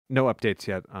no updates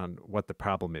yet on what the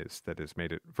problem is that has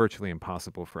made it virtually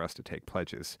impossible for us to take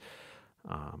pledges.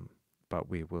 But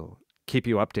we will keep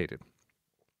you updated.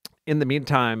 In the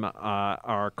meantime,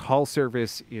 our call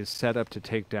service is set up to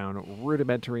take down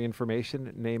rudimentary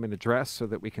information, name and address, so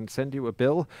that we can send you a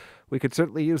bill. We could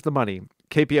certainly use the money.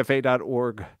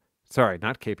 KPFA.org. Sorry,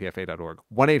 not KPFA.org.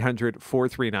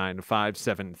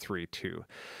 1-800-439-5732.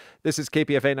 This is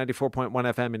KPFA 94.1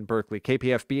 FM in Berkeley,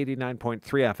 KPFB 89.3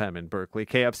 FM in Berkeley,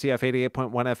 KFCF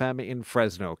 88.1 FM in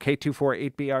Fresno,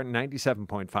 K248BR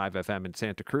 97.5 FM in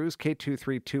Santa Cruz,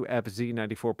 K232FZ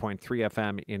 94.3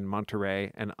 FM in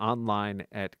Monterey, and online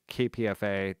at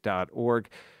kpfa.org,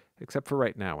 except for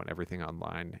right now when everything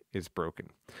online is broken.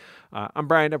 I'm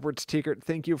Brian Edwards-Tiegert.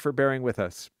 Thank you for bearing with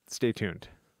us. Stay tuned.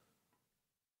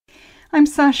 I'm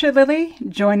Sasha Lilly,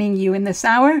 joining you in this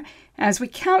hour as we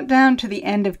count down to the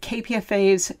end of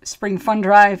KPFA's Spring Fund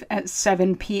Drive at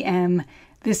 7 p.m.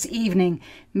 this evening.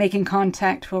 Making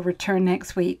Contact will return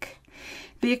next week.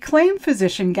 The acclaimed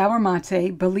physician Gabor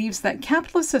Mate believes that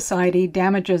capitalist society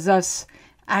damages us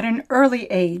at an early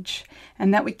age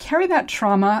and that we carry that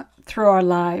trauma through our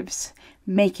lives,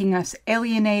 making us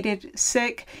alienated,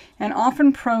 sick, and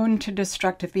often prone to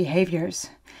destructive behaviors.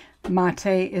 Mate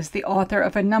is the author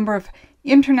of a number of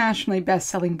internationally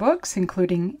best-selling books,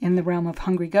 including In the Realm of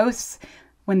Hungry Ghosts,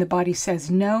 When the Body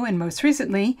Says No, and most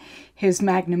recently, his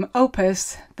magnum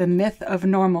opus, The Myth of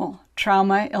Normal,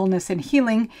 Trauma, Illness, and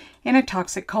Healing in a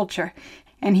Toxic Culture.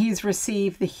 And he's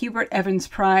received the Hubert Evans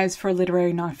Prize for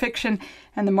Literary Nonfiction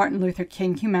and the Martin Luther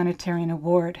King Humanitarian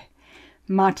Award.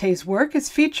 Mate's work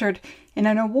is featured in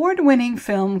an award-winning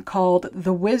film called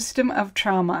The Wisdom of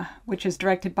Trauma, which is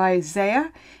directed by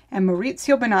Zea and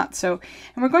Maurizio Bonazzo,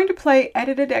 and we're going to play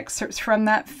edited excerpts from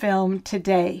that film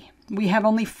today. We have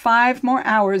only 5 more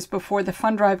hours before the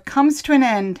fund drive comes to an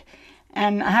end,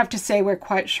 and I have to say we're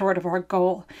quite short of our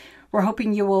goal. We're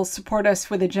hoping you will support us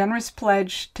with a generous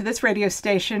pledge to this radio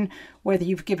station, whether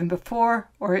you've given before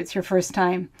or it's your first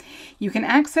time. You can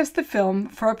access the film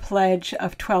for a pledge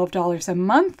of $12 a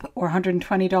month or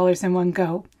 $120 in one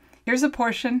go. Here's a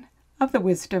portion of The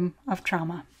Wisdom of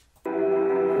Trauma.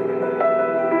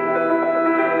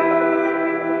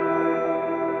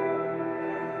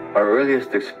 Our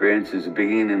earliest experiences,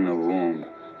 beginning in the womb,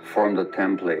 form the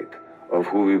template of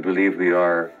who we believe we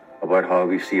are, about how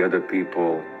we see other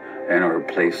people, and our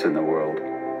place in the world.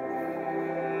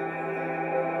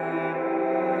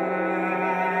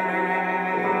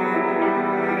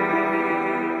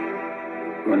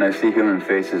 When I see human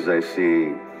faces, I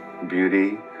see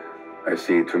beauty, I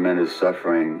see tremendous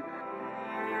suffering,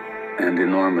 and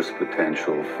enormous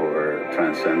potential for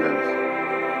transcendence.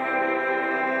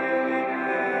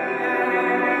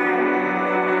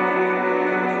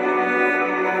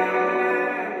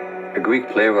 A Greek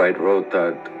playwright wrote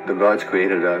that the gods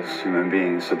created us, human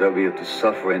beings, so that we have to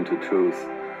suffer into truth.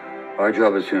 Our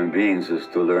job as human beings is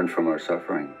to learn from our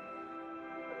suffering.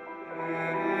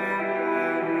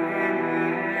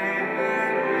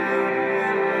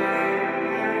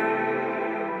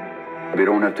 We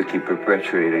don't have to keep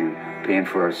perpetuating pain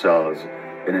for ourselves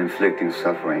and inflicting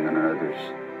suffering on others.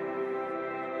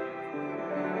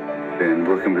 In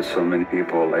working with so many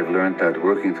people, I've learned that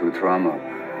working through trauma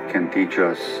can teach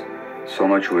us so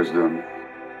much wisdom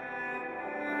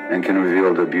and can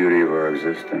reveal the beauty of our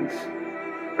existence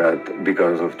that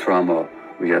because of trauma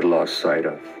we had lost sight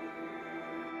of.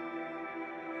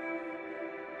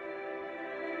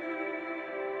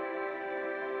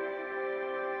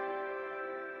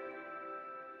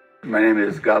 My name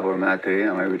is Gabor Mate.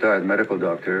 I'm a retired medical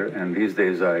doctor, and these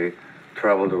days I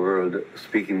travel the world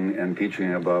speaking and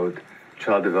teaching about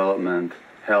child development,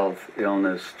 health,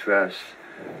 illness, stress,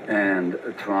 and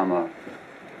trauma.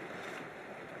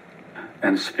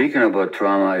 And speaking about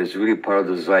trauma is really part of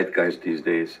the zeitgeist these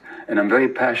days. And I'm very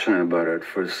passionate about it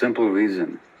for a simple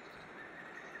reason.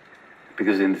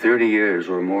 Because in 30 years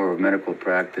or more of medical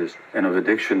practice and of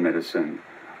addiction medicine,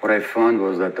 what I found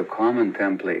was that the common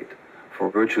template for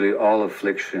virtually all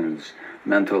afflictions,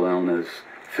 mental illness,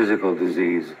 physical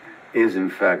disease, is in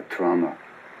fact trauma.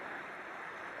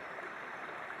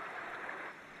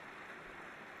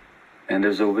 And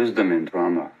there's a wisdom in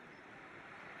trauma.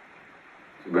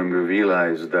 When we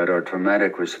realize that our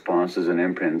traumatic responses and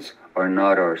imprints are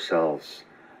not ourselves,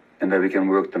 and that we can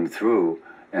work them through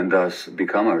and thus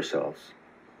become ourselves.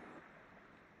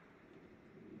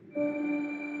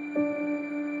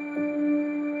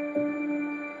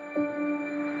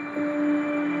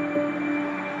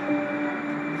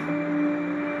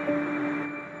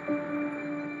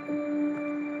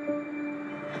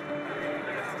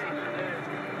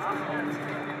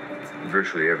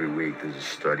 virtually every week there's a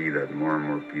study that more and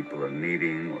more people are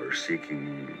needing or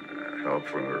seeking help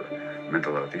for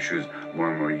mental health issues.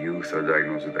 More and more youth are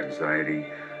diagnosed with anxiety.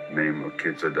 Many more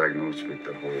kids are diagnosed with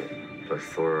the whole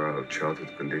plethora of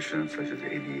childhood conditions such as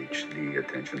ADHD,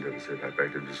 attention deficit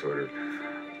hyperactive disorder.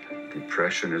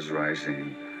 Depression is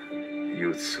rising.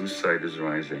 Youth suicide is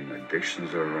rising.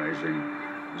 Addictions are rising.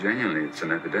 Genuinely, it's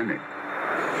an epidemic.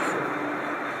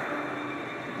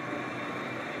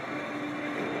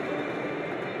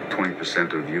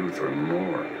 20% of youth or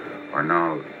more are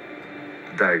now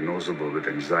diagnosable with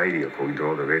anxiety, according to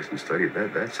all the recent studies.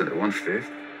 That's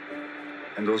 1/5.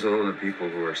 And those are all the people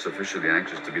who are sufficiently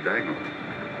anxious to be diagnosed.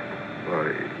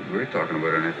 Well, we're talking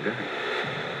about an epidemic.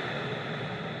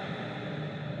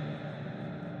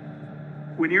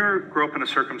 When you grow up in a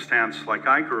circumstance like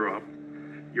I grew up,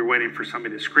 you're waiting for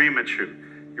somebody to scream at you.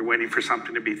 You're waiting for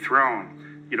something to be thrown.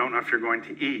 You don't know if you're going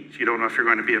to eat. You don't know if you're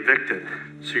going to be evicted.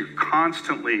 So you're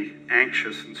constantly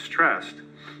anxious and stressed.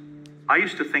 I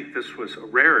used to think this was a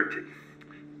rarity.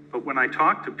 But when I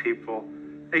talk to people,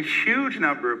 a huge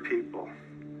number of people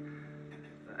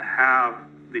have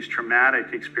these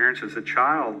traumatic experiences as a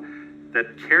child that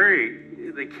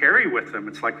they carry with them.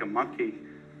 It's like a monkey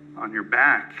on your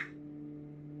back.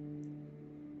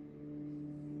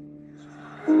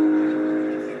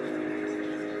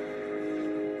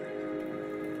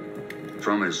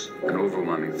 Trauma is an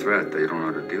overwhelming threat that you don't know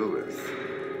how to deal with.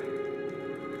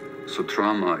 So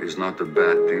trauma is not the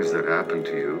bad things that happen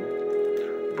to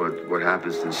you, but what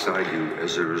happens inside you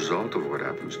as a result of what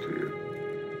happens to you.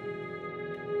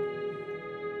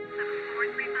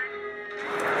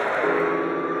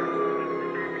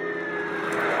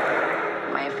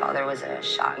 My father was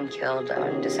shot and killed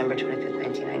on December 25th,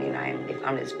 1999. They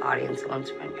found his body in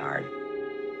someone's front yard.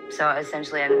 So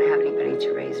essentially, I didn't have anybody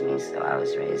to raise me, so I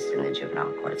was raised in the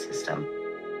juvenile court system.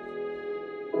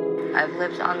 I've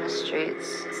lived on the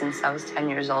streets since I was 10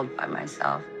 years old by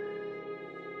myself.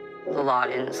 The law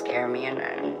didn't scare me, and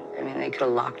I mean, they could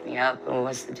have locked me up, and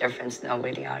what's the difference?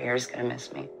 Nobody out here is going to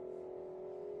miss me.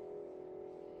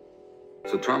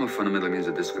 So trauma fundamentally means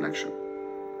a disconnection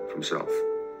from self.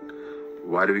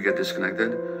 Why do we get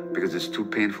disconnected? Because it's too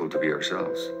painful to be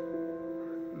ourselves.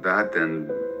 That then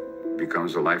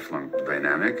becomes a lifelong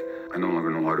dynamic. I no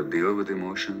longer know how to deal with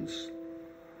emotions.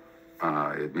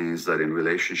 It means that in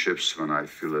relationships, when I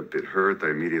feel a bit hurt, I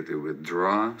immediately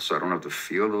withdraw, so I don't have to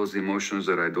feel those emotions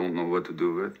that I don't know what to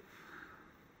do with.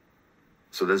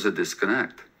 So there's a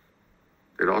disconnect.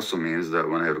 It also means that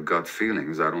when I have gut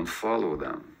feelings, I don't follow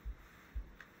them.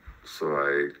 So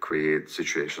I create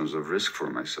situations of risk for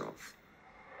myself.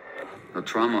 Now,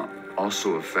 trauma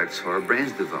also affects how our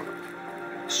brains develop.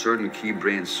 Certain key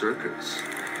brain circuits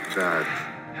that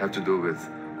have to do with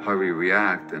how we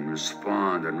react and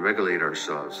respond and regulate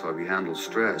ourselves, how we handle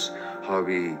stress, how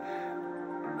we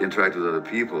interact with other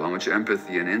people, how much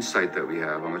empathy and insight that we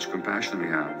have, how much compassion we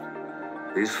have.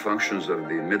 These functions of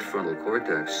the midfrontal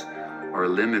cortex are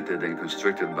limited and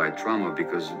constricted by trauma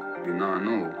because we now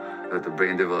know that the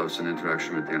brain develops an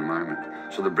interaction with the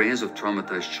environment. So the brains of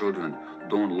traumatized children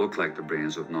don't look like the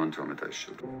brains of non-traumatized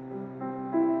children.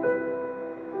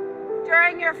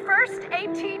 During your first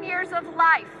 18 years of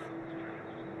life,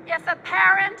 if a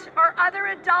parent or other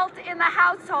adult in the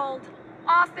household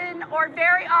often or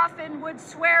very often would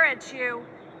swear at you,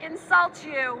 insult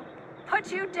you,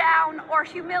 put you down, or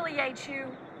humiliate you,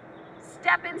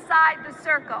 step inside the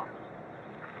circle.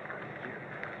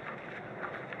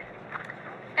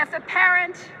 If a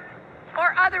parent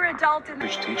or other adult in the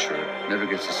teacher never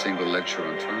gets a single lecture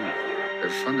on trauma.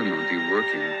 They're fundamentally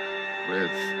working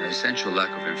with an essential lack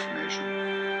of information.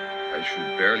 I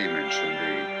should barely mention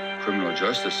the criminal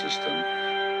justice system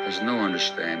has no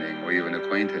understanding or even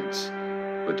acquaintance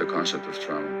with the concept of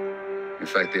trauma. In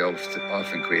fact, they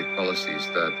often create policies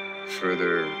that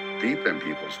further deepen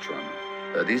people's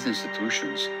trauma. These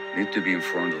institutions need to be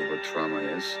informed of what trauma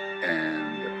is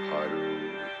and how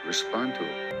to respond to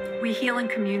it. We heal in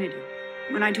community.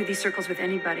 When I do these circles with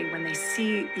anybody, when they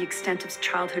see the extent of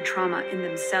childhood trauma in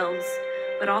themselves,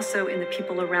 but also in the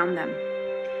people around them,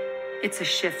 it's a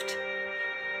shift.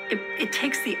 It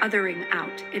takes the othering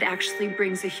out. It actually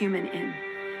brings a human in.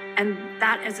 And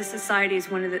that as a society is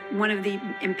one of the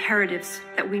imperatives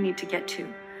that we need to get to.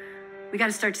 We got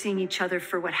to start seeing each other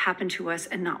for what happened to us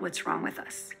and not what's wrong with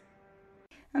us.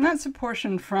 And that's a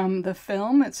portion from the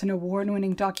film. It's an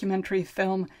award-winning documentary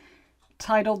film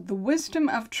titled The Wisdom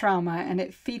of Trauma, and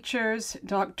it features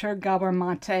Dr. Gabor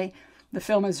Mate. The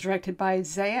film is directed by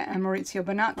Zaya and Maurizio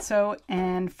Bonazzo,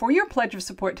 and for your pledge of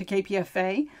support to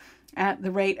KPFA at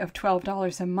the rate of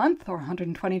 $12 a month or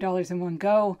 $120 in one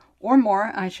go, or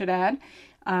more, I should add,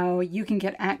 you can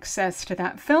get access to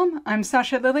that film. I'm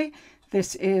Sasha Lilley.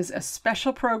 This is a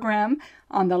special program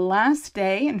on the last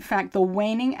day, in fact, the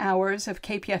waning hours of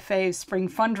KPFA's Spring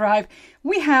Fund Drive.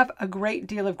 We have a great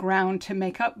deal of ground to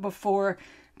make up before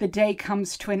the day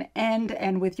comes to an end,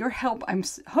 and with your help, I'm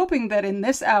hoping that in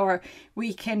this hour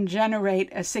we can generate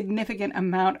a significant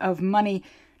amount of money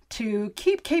to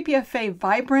keep KPFA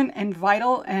vibrant and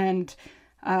vital and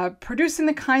producing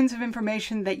the kinds of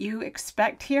information that you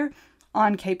expect here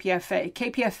on KPFA.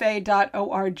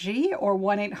 KPFA.org or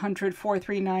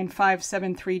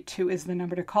 1-800-439-5732 is the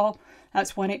number to call.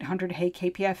 That's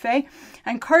 1-800-HEY-KPFA.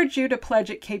 I encourage you to pledge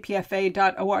at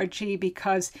kpfa.org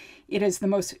because it is the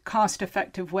most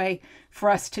cost-effective way for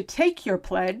us to take your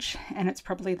pledge, and it's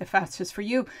probably the fastest for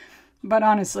you. But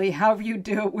honestly, however you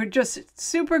do it, we're just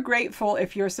super grateful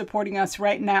if you're supporting us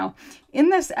right now. In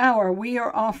this hour, we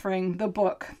are offering the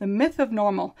book, The Myth of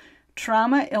Normal,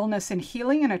 Trauma, Illness, and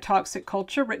Healing in a Toxic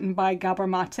Culture, written by Gabor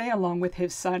Mate, along with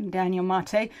his son, Daniel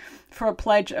Mate, for a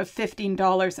pledge of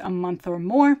 $15 a month or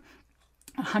more,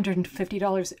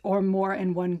 $150 or more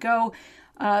in one go.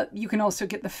 You can also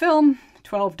get the film,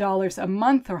 $12 a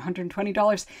month or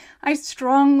 $120. I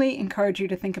strongly encourage you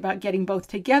to think about getting both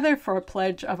together for a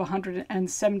pledge of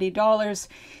 $170.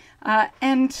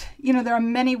 And, you know, there are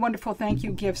many wonderful thank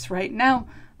you gifts right now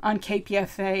on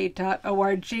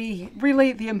kpfa.org.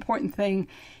 Really, the important thing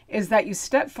is that you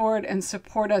step forward and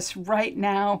support us right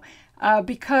now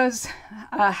because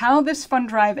how this fund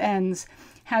drive ends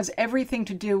has everything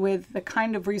to do with the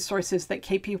kind of resources that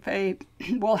KPFA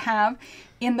will have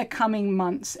in the coming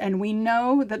months. And we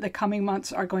know that the coming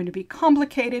months are going to be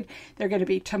complicated, they're going to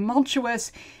be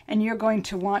tumultuous, and you're going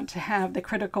to want to have the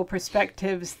critical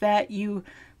perspectives that you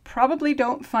probably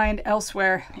don't find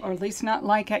elsewhere, or at least not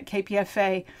like at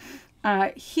KPFA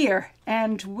here.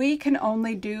 And we can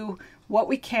only do what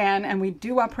we can, and we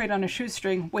do operate on a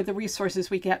shoestring with the resources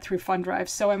we get through Fund Drive.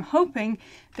 So I'm hoping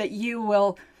that you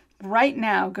will right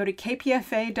now go to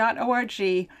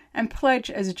kpfa.org and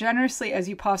pledge as generously as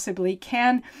you possibly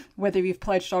can, whether you've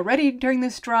pledged already during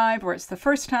this drive or it's the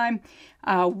first time.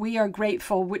 We are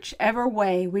grateful whichever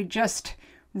way. We just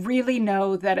really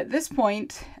know that at this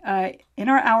point, in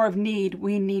our hour of need,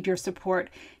 we need your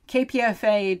support.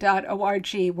 kpfa.org,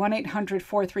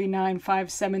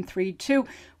 1-800-439-5732,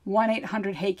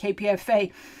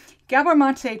 1-800-HEY-KPFA. Gabor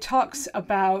Mate talks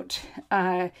about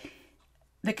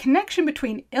the connection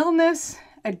between illness,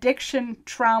 addiction,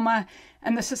 trauma,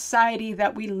 and the society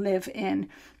that we live in.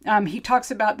 He talks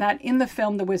about that in the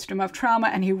film, The Wisdom of Trauma,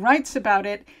 and he writes about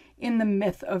it in The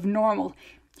Myth of Normal.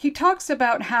 He talks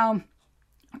about how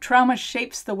trauma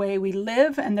shapes the way we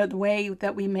live and the way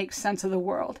that we make sense of the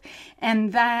world.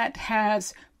 And that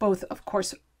has both, of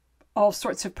course, all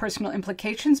sorts of personal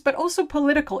implications, but also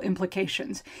political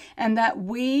implications. And that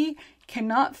we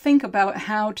cannot think about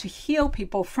how to heal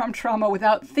people from trauma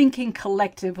without thinking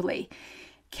collectively.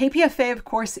 KPFA, of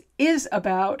course, is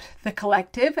about the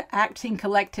collective, acting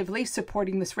collectively,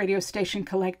 supporting this radio station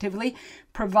collectively,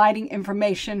 providing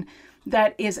information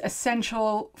that is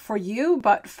essential for you,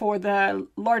 but for the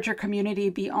larger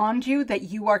community beyond you that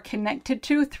you are connected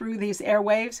to through these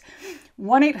airwaves.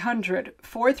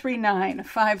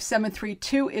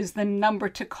 1-800-439-5732 is the number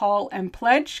to call and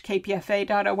pledge.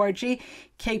 kpfa.org,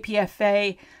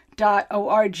 kpfa.org.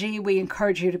 We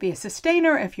encourage you to be a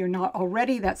sustainer if you're not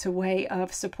already. That's a way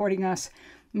of supporting us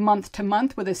month to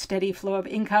month with a steady flow of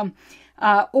income.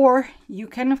 Or you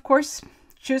can, of course,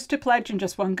 choose to pledge in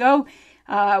just one go.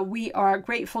 We are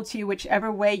grateful to you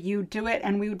whichever way you do it,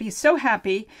 and we would be so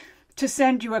happy to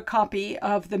send you a copy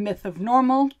of The Myth of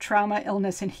Normal, Trauma,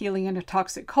 Illness, and Healing in a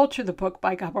Toxic Culture, the book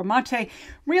by Gabor Mate.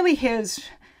 Really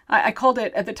I called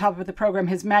it at the top of the program,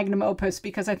 his magnum opus,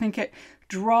 because I think it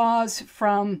draws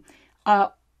from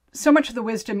so much of the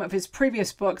wisdom of his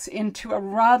previous books into a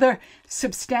rather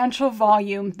substantial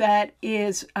volume that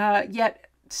is yet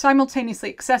simultaneously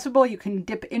accessible. You can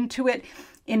dip into it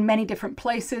in many different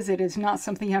places. It is not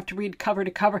something you have to read cover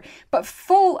to cover, but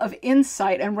full of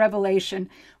insight and revelation.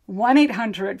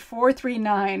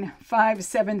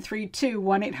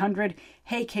 1-800-439-5732,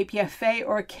 1-800-HEY-KPFA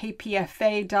or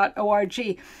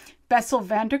kpfa.org. Bessel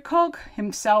van der Kolk,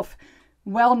 himself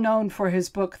well known for his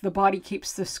book, The Body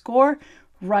Keeps the Score,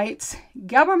 writes,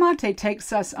 Gabor Mate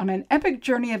takes us on an epic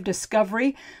journey of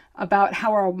discovery about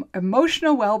how our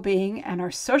emotional well-being and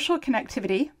our social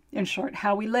connectivity, in short,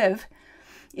 how we live,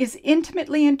 is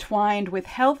intimately entwined with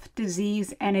health,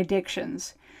 disease, and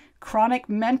addictions. Chronic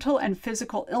mental and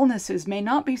physical illnesses may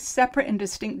not be separate and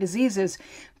distinct diseases,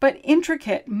 but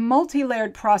intricate,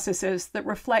 multi-layered processes that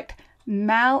reflect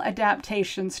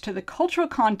maladaptations to the cultural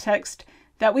context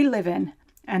that we live in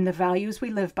and the values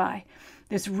we live by.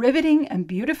 This riveting and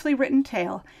beautifully written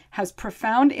tale has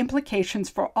profound implications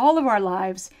for all of our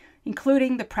lives,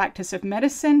 including the practice of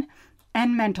medicine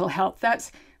and mental health.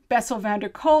 That's Bessel van der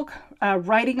Kolk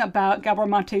writing about Gabor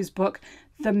Mate's book,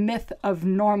 The Myth of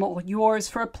Normal, yours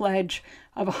for a pledge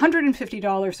of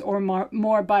 $150 or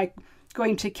more by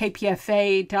going to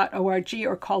kpfa.org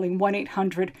or calling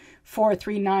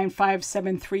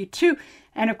 1-800-439-5732.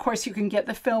 And of course, you can get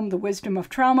the film The Wisdom of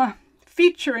Trauma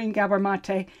featuring Gabor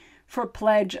Mate for a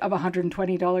pledge of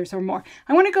 $120 or more.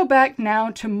 I want to go back now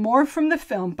to more from the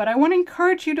film, but I want to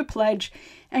encourage you to pledge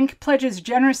and pledge as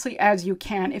generously as you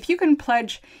can. If you can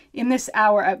pledge in this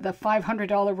hour at the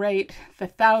 $500 rate, the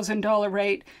 $1,000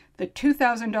 rate, the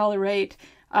 $2,000 rate,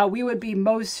 we would be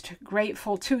most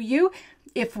grateful to you.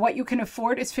 If what you can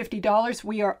afford is $50,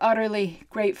 we are utterly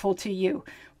grateful to you.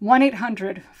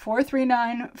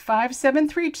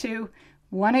 1-800-439-5732,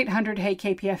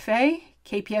 1-800-HEY-KPFA,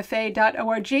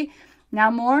 kpfa.org. Now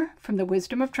more from the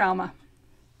Wisdom of Trauma.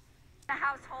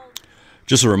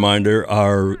 Just a reminder,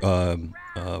 our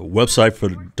website for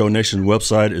the donation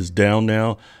website is down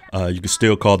now. You can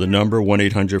still call the number,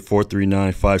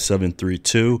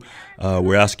 1-800-439-5732.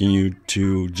 We're asking you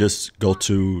to just go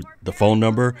to the phone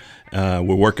number.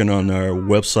 We're working on our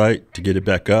website to get it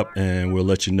back up, and we'll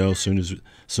let you know as soon as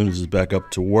it's back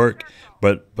up to work.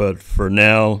 But for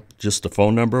now, just the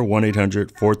phone number,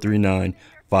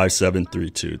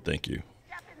 1-800-439-5732. Thank you.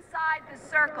 Step inside the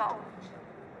circle.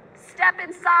 Step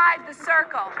inside the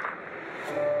circle.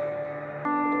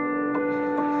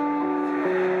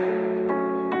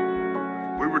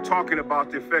 We were talking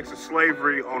about the effects of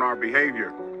slavery on our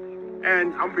behavior.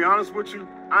 And I'm gonna be honest with you,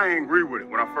 I ain't agree with it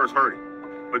when I first heard it.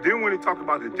 But then when he talked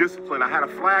about the discipline, I had a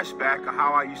flashback of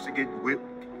how I used to get whipped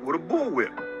with a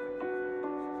bullwhip,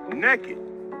 naked.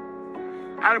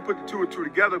 I didn't put the two and two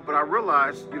together, but I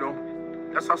realized,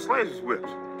 that's how slaves was whipped.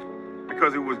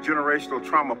 Because it was generational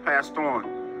trauma passed on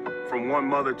from one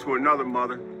mother to another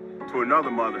mother to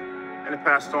another mother, and it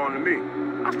passed on to me.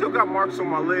 I still got marks on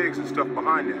my legs and stuff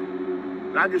behind that.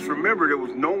 And I just remember there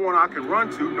was no one I could run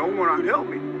to, no one could help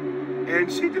me. And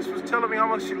she just was telling me how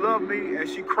much she loved me, and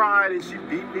she cried and she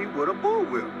beat me with a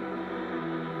bullwhip.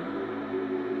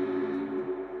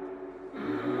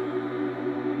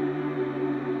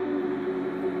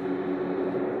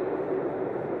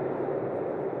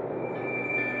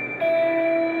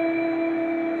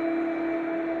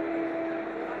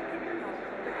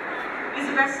 He's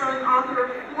a best-selling author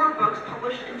of 4 books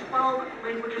published in 12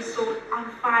 languages, sold on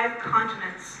 5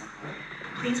 continents.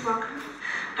 Please welcome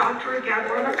Dr.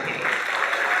 Gabor Mate.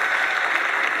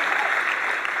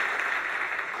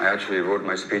 I actually wrote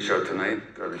my speech out tonight,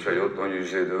 which I don't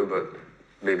usually do, but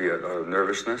maybe a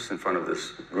nervousness in front of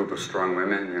this group of strong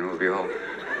women. We all.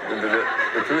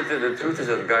 The truth is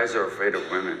that guys are afraid of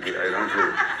women. I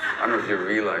don't know if you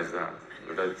realize that,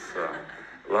 but that's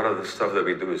a lot of the stuff that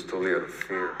we do is totally out of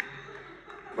fear.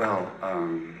 Well,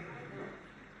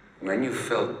 when you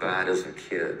felt bad as a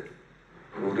kid,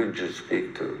 who did you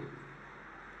speak to?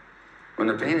 When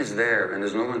the pain is there and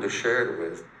there's no one to share it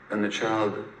with, then the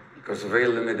child has very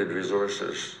limited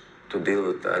resources to deal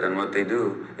with that. And what they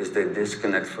do is they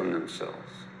disconnect from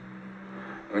themselves.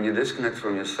 When you disconnect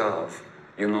from yourself,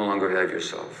 you no longer have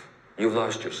yourself. You've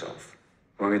lost yourself.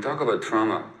 When we talk about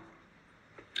trauma,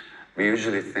 we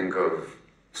usually think of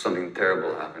something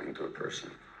terrible happening to a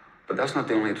person. But that's not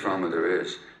the only trauma there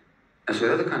is. And so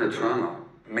the other kind of trauma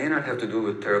may not have to do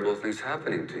with terrible things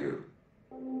happening to you.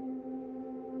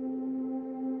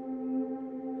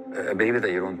 A baby that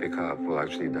you don't pick up will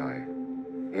actually die.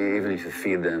 Even if you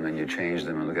feed them and you change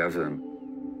them and look after them,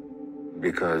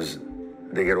 because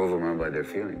they get overwhelmed by their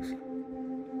feelings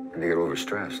and they get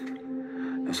overstressed.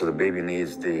 And so the baby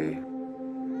needs the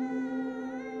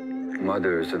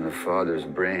mother's and the father's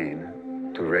brain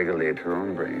to regulate her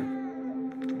own brain,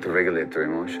 to regulate their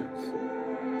emotions.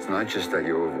 It's not just that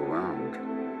you're overwhelmed,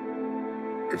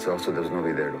 it's also there's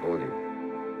nobody there to hold you.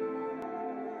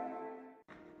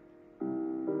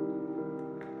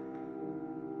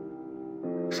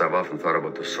 So I've often thought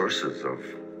about the sources of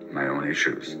my own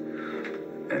issues.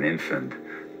 An infant,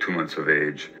 2 months of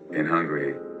age, in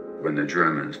Hungary, when the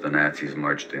Germans, the Nazis,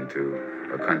 marched into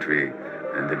a country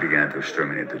and they began to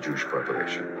exterminate the Jewish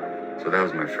population. So that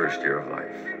was my first year of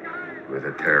life, with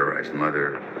a terrorized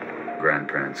mother,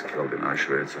 grandparents killed in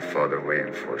Auschwitz, a father away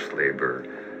in forced labor,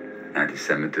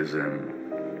 anti-Semitism,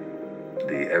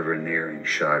 the ever-nearing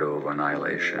shadow of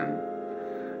annihilation,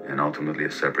 and ultimately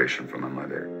a separation from my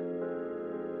mother.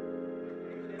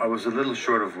 I was a little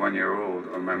short of 1 year old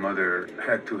when my mother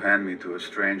had to hand me to a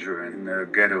stranger in the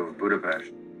ghetto of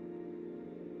Budapest.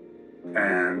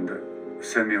 And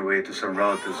sent me away to some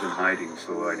relatives in hiding,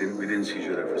 so we didn't see each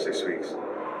other for 6 weeks.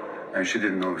 And she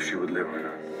didn't know if she would live or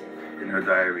not. In her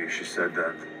diary, she said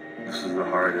that this is the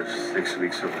hardest 6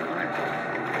 weeks of her life.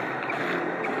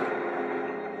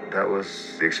 That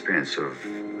was the experience of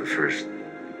the first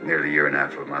nearly year and a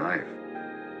half of my life.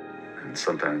 And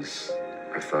sometimes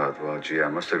I thought, well, gee, I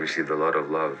must have received a lot of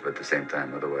love at the same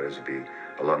time, otherwise I'd be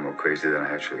a lot more crazy than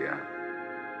I actually am.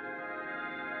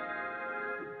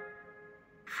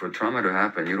 For trauma to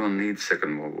happen, you don't need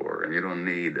Second World War, and you don't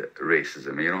need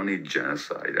racism, and you don't need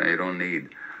genocide, and you don't need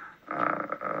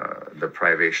the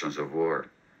privations of war.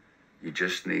 You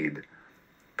just need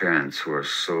parents who are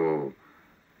so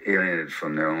alienated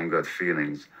from their own gut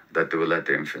feelings that they will let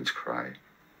their infants cry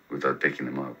without picking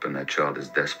them up, and that child is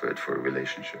desperate for a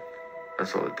relationship.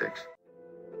 That's all it takes.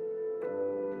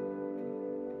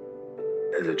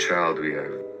 As a child, we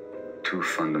have two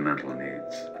fundamental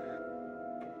needs.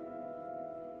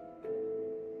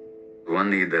 One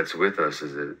need that's with us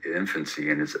is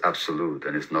infancy, and it's absolute,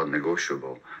 and it's not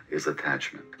negotiable, is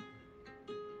attachment.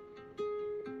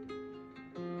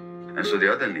 And so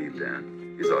the other need,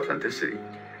 then, is authenticity.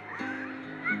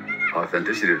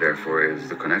 Authenticity, therefore, is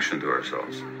the connection to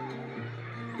ourselves.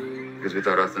 Because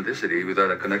without authenticity,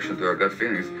 without a connection to our gut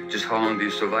feelings, just how long do you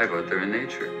survive out there in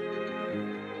nature?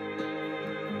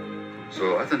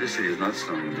 So authenticity is not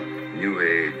some new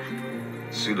age,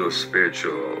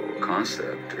 pseudo-spiritual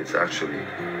concept. It's actually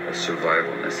a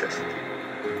survival necessity.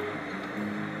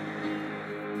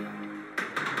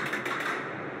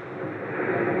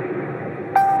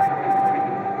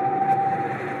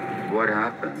 What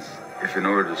happens if in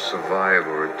order to survive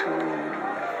or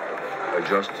to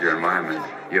adjust to your environment,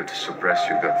 you have to suppress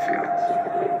your gut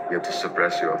feelings? You have to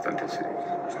suppress your authenticity.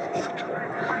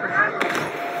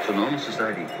 So normal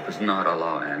society does not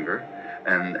allow anger.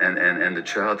 And the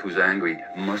child who's angry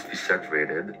must be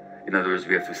separated. In other words,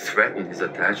 we have to threaten his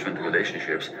attachment to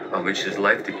relationships on which his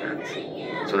life depends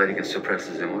so that he can suppress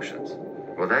his emotions.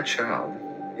 Well, that child,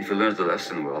 if he learns the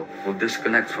lesson well, will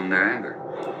disconnect from their anger.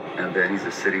 And then he's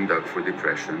a sitting duck for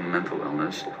depression, mental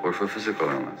illness, or for physical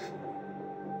illness.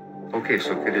 Okay,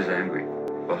 so kid is angry.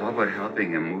 Well, how about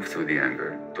helping him move through the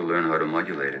anger to learn how to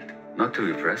modulate it? Not to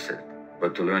repress it,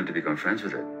 but to learn to become friends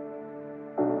with it.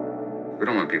 We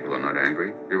don't want people who are not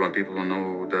angry. We want people who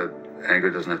know that anger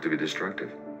doesn't have to be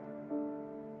destructive.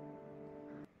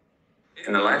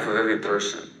 In the life of every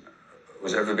person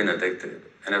who's ever been addicted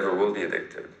and ever will be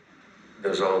addicted,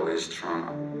 there's always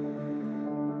trauma.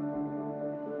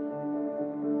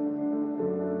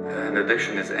 And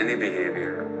addiction is any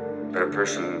behavior that a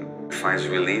person finds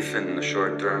relief in the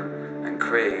short term and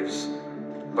craves,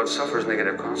 but suffers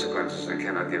negative consequences and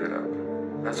cannot give it up.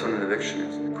 That's what an addiction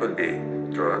is. It could be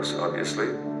drugs, obviously,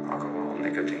 alcohol,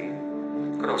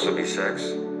 nicotine. Could also be sex,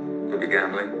 could be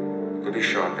gambling, could be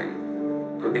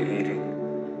shopping, could be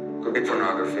eating, could be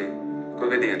pornography, could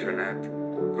be the internet,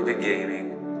 could be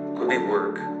gaming, could be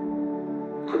work,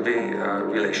 could be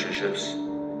relationships.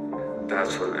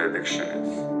 That's what an addiction is.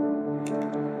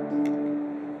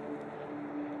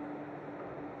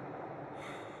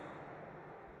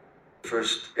 The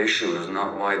first issue is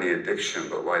not why the addiction,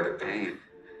 but why the pain.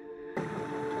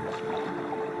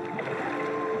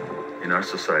 In our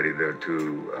society, there are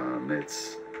two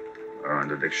myths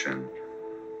around addiction.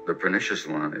 The pernicious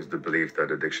one is the belief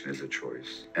that addiction is a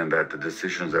choice, and that the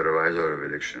decisions that arise out of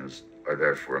addictions are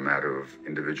therefore a matter of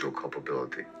individual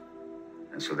culpability.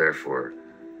 And so therefore,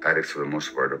 addicts for the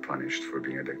most part are punished for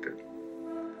being addicted.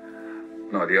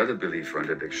 Now, the other belief around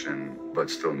addiction, but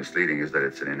still misleading, is that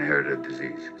it's an inherited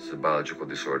disease. It's a biological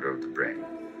disorder of the brain.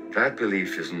 That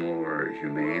belief is more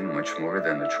humane, much more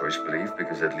than the choice belief,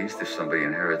 because at least if somebody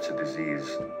inherits a disease,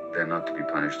 they're not to be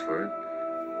punished for it,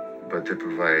 but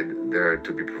they're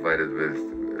to be provided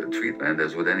with treatment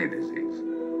as with any disease.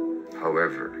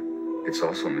 However, it's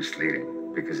also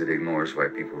misleading because it ignores why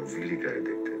people really get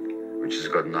addicted, which has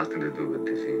got nothing to do with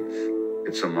disease.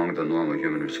 It's among the normal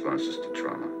human responses to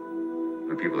trauma.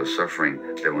 When people are suffering,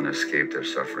 they want to escape their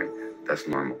suffering. That's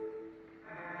normal.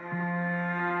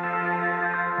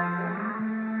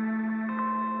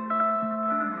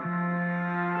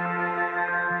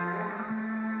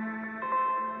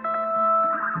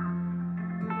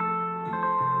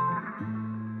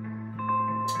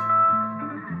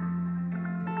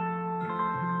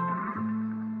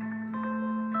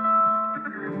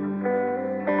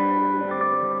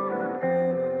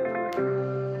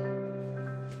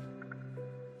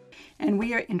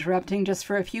 Interrupting just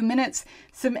for a few minutes,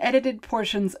 some edited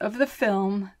portions of the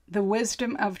film, The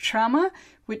Wisdom of Trauma,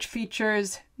 which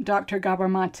features Dr. Gabor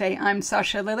Mate. I'm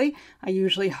Sasha Lilley. I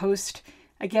usually host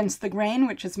Against the Grain,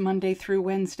 which is Monday through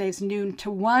Wednesdays, noon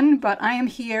to 1. But I am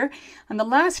here on the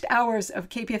last hours of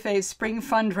KPFA's Spring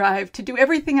Fund Drive to do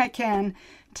everything I can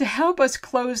to help us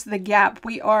close the gap.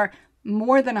 We are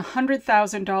more than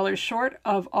 $100,000 short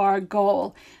of our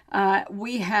goal.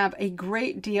 We have a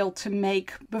great deal to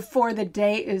make before the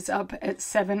day is up at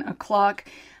 7 o'clock.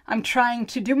 I'm trying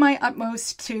to do my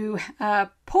utmost to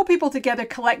pull people together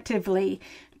collectively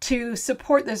to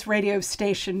support this radio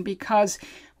station, because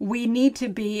we need to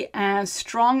be as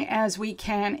strong as we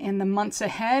can in the months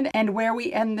ahead. And where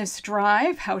we end this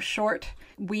drive, how short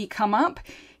we come up,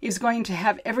 is going to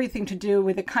have everything to do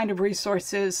with the kind of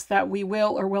resources that we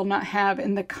will or will not have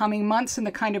in the coming months and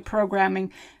the kind of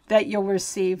programming that you'll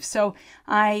receive. So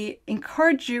I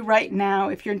encourage you right now,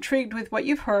 if you're intrigued with what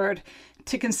you've heard,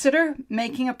 to consider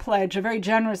making a pledge, a very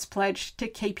generous pledge to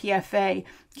KPFA,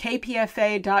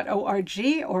 kpfa.org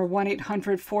or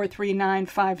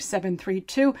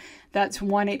 1-800-439-5732. That's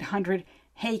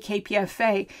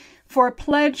 1-800-HEY-KPFA. For a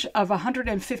pledge of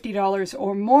 $150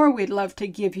 or more, we'd love to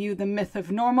give you The Myth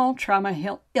of Normal,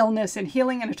 Trauma, Illness, and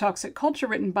Healing in a Toxic Culture,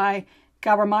 written by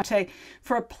Gabor Mate.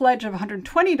 For a pledge of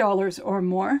 $120 or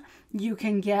more, you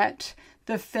can get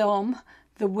the film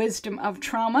The Wisdom of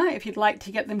Trauma. If you'd like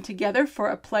to get them together for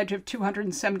a pledge of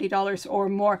 $270 or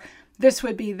more, this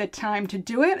would be the time to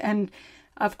do it. And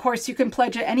of course, you can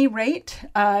pledge at any rate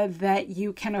that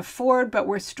you can afford, but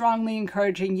we're strongly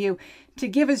encouraging you to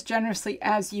give as generously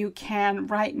as you can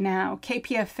right now.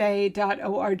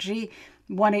 kpfa.org,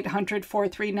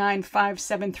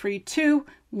 1-800-439-5732,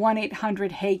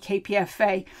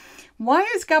 1-800-HEY-KPFA. Why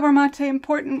is Gabor Mate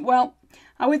important? Well,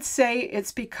 I would say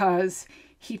it's because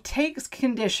he takes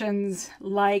conditions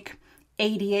like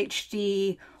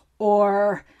ADHD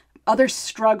or other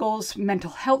struggles,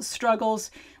 mental health struggles,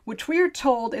 which we are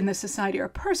told in the society are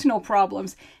personal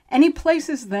problems, and he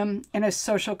places them in a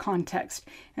social context.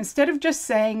 Instead of just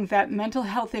saying that mental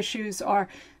health issues are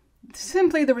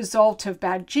simply the result of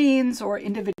bad genes or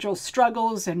individual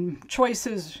struggles and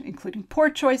choices, including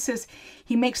poor choices,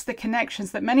 he makes the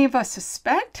connections that many of us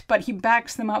suspect, but he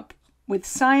backs them up with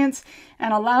science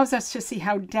and allows us to see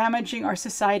how damaging our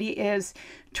society is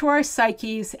to our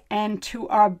psyches and to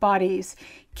our bodies.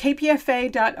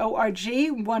 kpfa.org,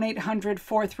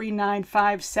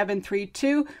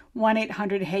 1-800-439-5732,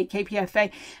 1-800-HEY-KPFA.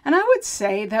 And I would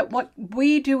say that what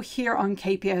we do here on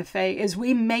KPFA is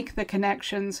we make the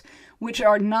connections which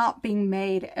are not being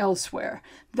made elsewhere.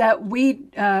 That we,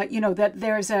 that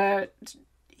there's a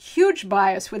huge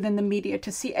bias within the media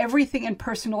to see everything in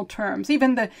personal terms,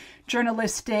 even the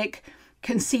journalistic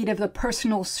conceit of the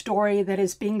personal story that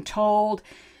is being told.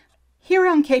 Here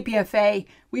on KPFA,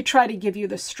 we try to give you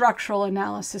the structural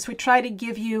analysis. We try to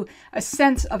give you a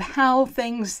sense of how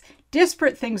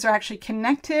disparate things are actually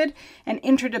connected and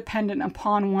interdependent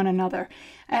upon one another.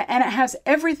 And it has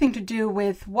everything to do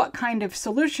with what kind of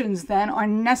solutions then are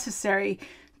necessary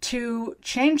to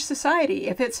change society.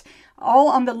 If it's all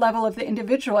on the level of the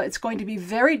individual, it's going to be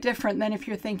very different than if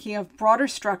you're thinking of broader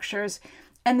structures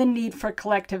and the need for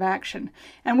collective action.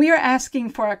 And we are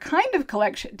asking for a kind of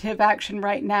collective action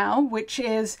right now, which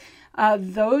is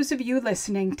those of you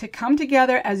listening to come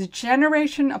together as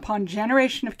generation upon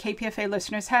generation of KPFA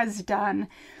listeners has done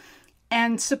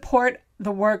and support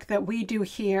the work that we do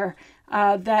here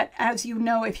that, as you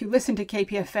know, if you listen to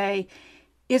KPFA,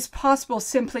 is possible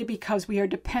simply because we are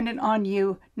dependent on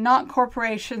you, not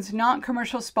corporations, not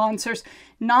commercial sponsors,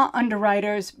 not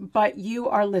underwriters, but you,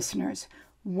 our listeners.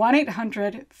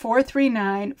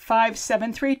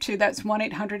 1-800-439-5732. That's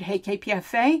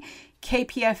 1-800-HEY-KPFA,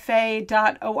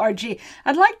 kpfa.org.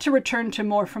 I'd like to return to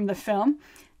more from the film,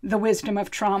 The Wisdom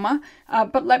of Trauma,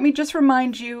 but let me just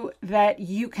remind you that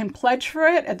you can pledge for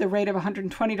it at the rate of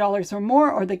 $120 or more,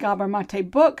 or the Gabor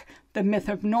Mate book, The Myth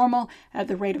of Normal, at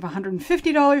the rate of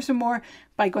 $150 or more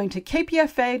by going to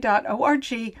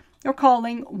kpfa.org or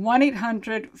calling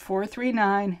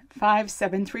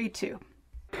 1-800-439-5732.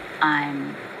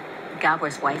 I'm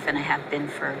Gabor's wife, and I have been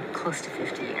for close to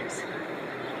 50 years.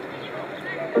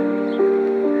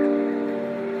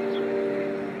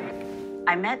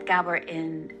 I met Gabor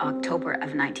in October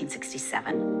of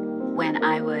 1967 when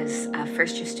I was a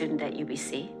first-year student at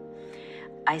UBC.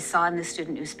 I saw in the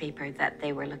student newspaper that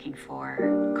they were looking for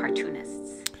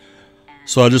cartoonists.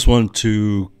 So I just wanted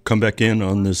to come back in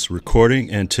on this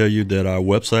recording and tell you that our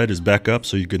website is back up,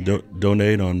 so you could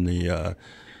donate on the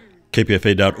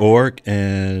kpfa.org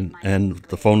and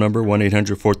the phone number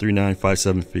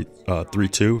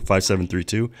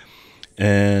 1-800-439-5732.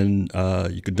 And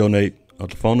you could donate on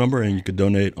the phone number, and you could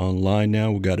donate online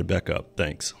now. We got it back up.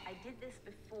 Thanks. I did this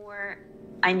before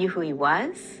I knew who he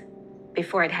was,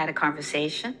 before I'd had a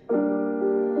conversation.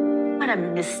 But a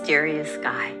mysterious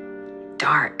guy.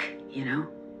 Dark, you know,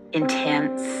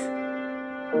 intense.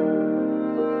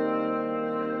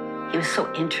 He was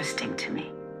so interesting to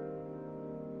me.